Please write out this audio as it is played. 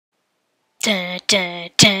Dun, dun,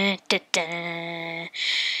 dun, dun, dun.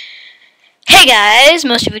 Hey guys,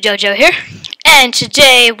 Most of you Jojo here, and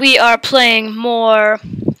today we are playing more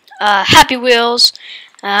Happy Wheels.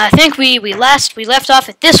 I think we left off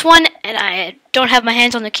at this one, and I don't have my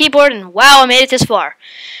hands on the keyboard, and wow, I made it this far.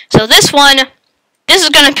 So this is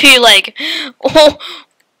gonna be like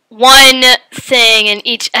one thing in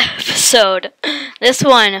each episode. This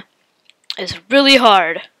one is really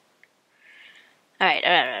hard. Alright,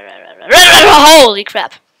 holy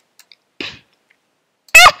crap.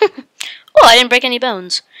 Oh, I didn't break any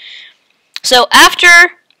bones. So after,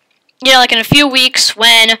 like in a few weeks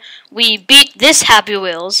when we beat this Happy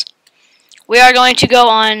Wheels, we are going to go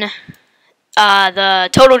on the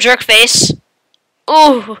Total Jerk Face.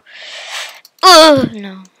 Ooh. Ooh,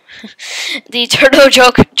 no. The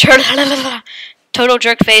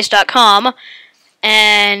TotalJerkFace.com,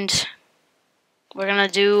 and we're gonna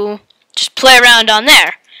just play around on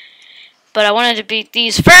there. But I wanted to beat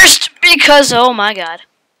these first because, oh my god.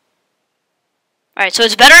 Alright, so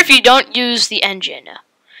it's better if you don't use the engine.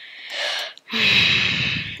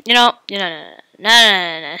 No.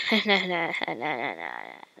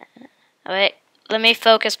 Wait, let me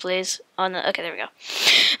focus, please. On the, okay, there we go.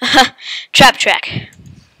 Trap track.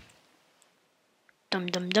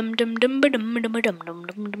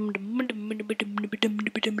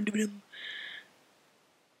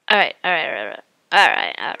 Alright.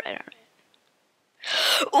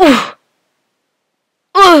 Ooh!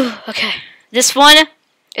 Ooh! Okay. This one,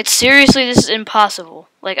 this is impossible.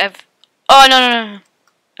 Like, oh, no.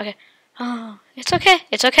 Okay. Oh, it's okay.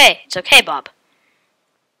 It's okay, Bob.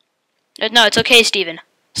 No, it's okay, Steven.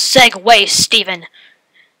 Segway, Steven.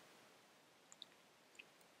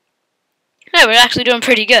 Hey, we're actually doing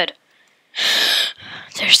pretty good.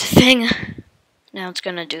 There's the thing. Now it's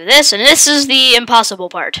gonna do this, and this is the impossible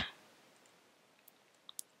part.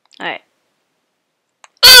 Alright.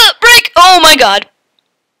 Break! Oh my god.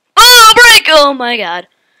 Oh, break! Oh my god.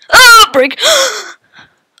 Oh, break!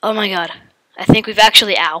 Oh my god. I think we've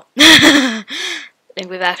actually, ow. I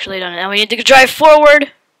think we've actually done it. Now we need to drive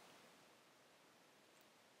forward.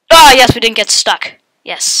 Oh, yes, we didn't get stuck.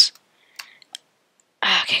 Yes.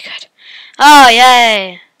 Okay, good. Oh,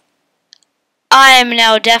 yay. I'm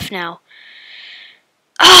now deaf now.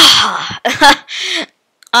 Ah.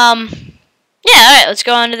 Yeah, alright, let's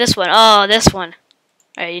go on to this one. Oh, this one.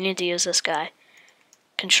 Alright, you need to use this guy.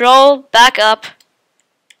 Control, back up.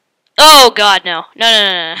 Oh, God, no.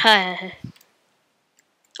 No.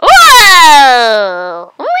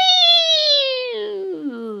 Whoa! Whee!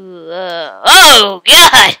 Oh,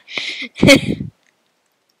 God!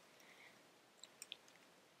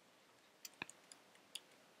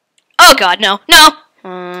 Oh, God, no.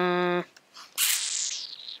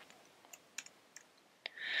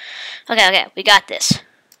 Okay, we got this.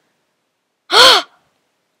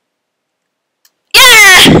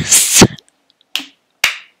 Yes!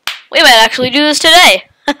 We might actually do this today.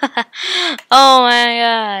 Oh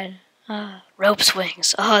my god. Rope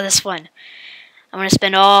swings. Oh, this one. I'm gonna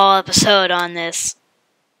spend all episode on this.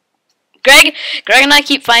 Greg and I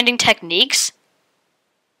keep finding techniques.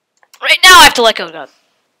 Right now I have to let go.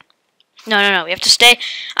 No. We have to stay.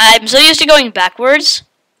 I'm so used to going backwards.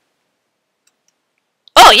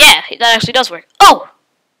 Oh yeah, that actually does work. Oh!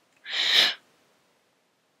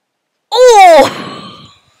 Oh!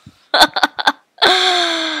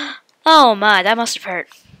 Oh my, that must have hurt.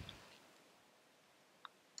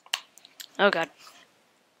 Oh god.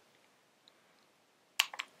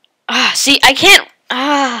 See, I can't.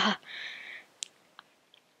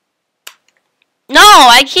 No,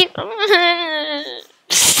 I keep.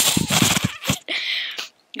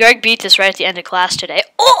 Greg beat this right at the end of class today.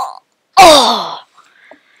 Oh!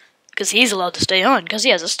 Because he's allowed to stay on, because he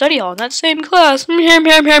has a study hall in that same class.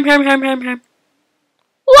 Whoa!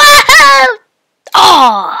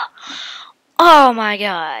 Oh my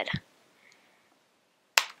god.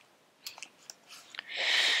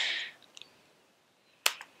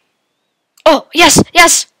 Oh, yes!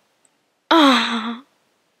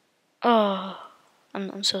 Oh,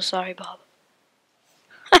 I'm so sorry, Bob.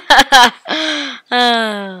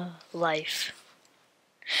 Life.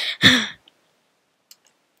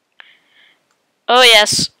 Oh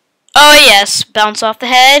yes, bounce off the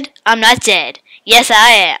head. I'm not dead. Yes, I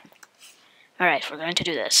am. Alright, we're going to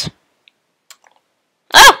do this.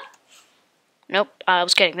 Oh! Nope, I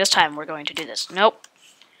was kidding. This time we're going to do this. Nope.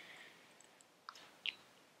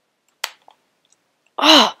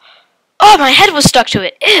 Oh! Oh, my head was stuck to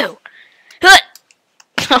it. Ew!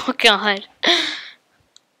 Oh, God.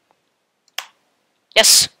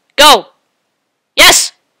 Yes! Go!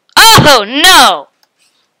 Yes! Oh, no!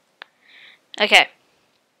 Okay.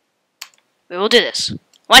 We will do this.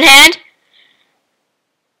 One hand.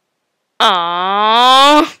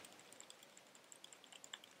 Aww.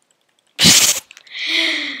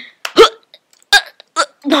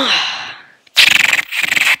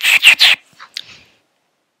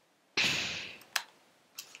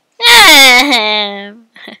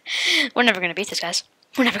 We're never gonna beat this, guys.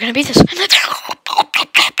 We're never gonna beat this. You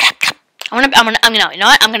know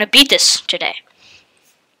what? I'm gonna beat this today.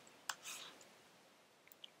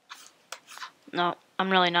 No, I'm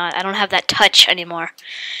really not. I don't have that touch anymore.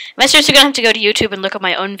 Am I seriously gonna have to go to YouTube and look up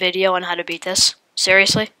my own video on how to beat this?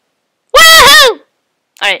 Seriously? Woohoo!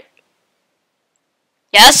 Alright.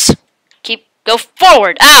 Yes? Go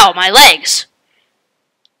forward. Ow, my legs.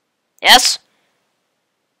 Yes?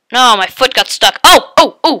 No, my foot got stuck. Oh,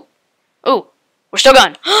 oh, oh. Oh, we're still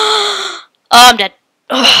going. Oh, I'm dead.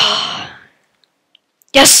 Oh.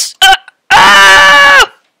 Yes.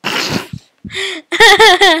 Ah!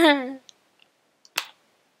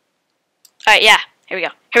 Alright, yeah. Here we go.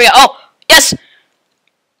 Here we go. Oh, yes.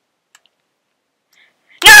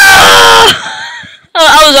 No!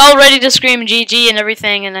 I was all ready to scream GG and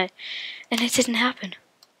everything, and it didn't happen.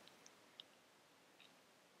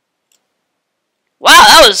 Wow,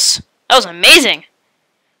 that was amazing.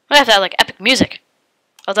 I have to have like epic music.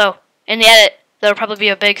 Although in the edit there'll probably be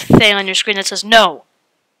a big thing on your screen that says no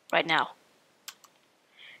right now.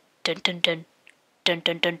 Dun dun dun dun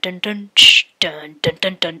dun dun dun dun dun dun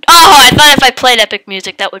dun dun. Oh, I thought if I played epic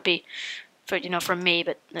music that would be for from me,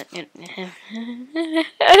 but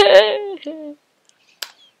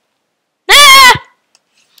ah!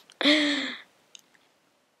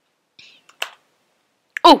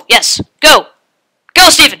 Oh, yes. Go. Go,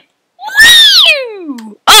 Steven.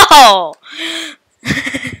 Woo! Oh!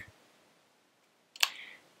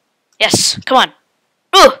 Yes, come on.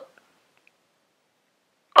 Ooh.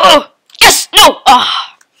 Oh! Yes! No!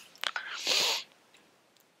 Oh!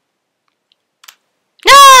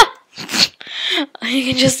 No! You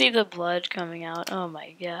can just see the blood coming out. Oh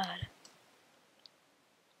my god.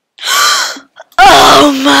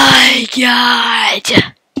 Oh my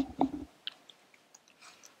god!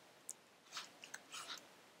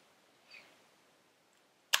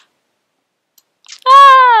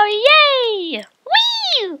 Oh, yay!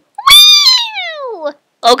 Woo! Woo!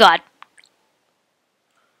 Oh god.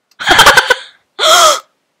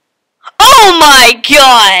 Oh my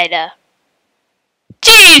god!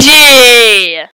 GG!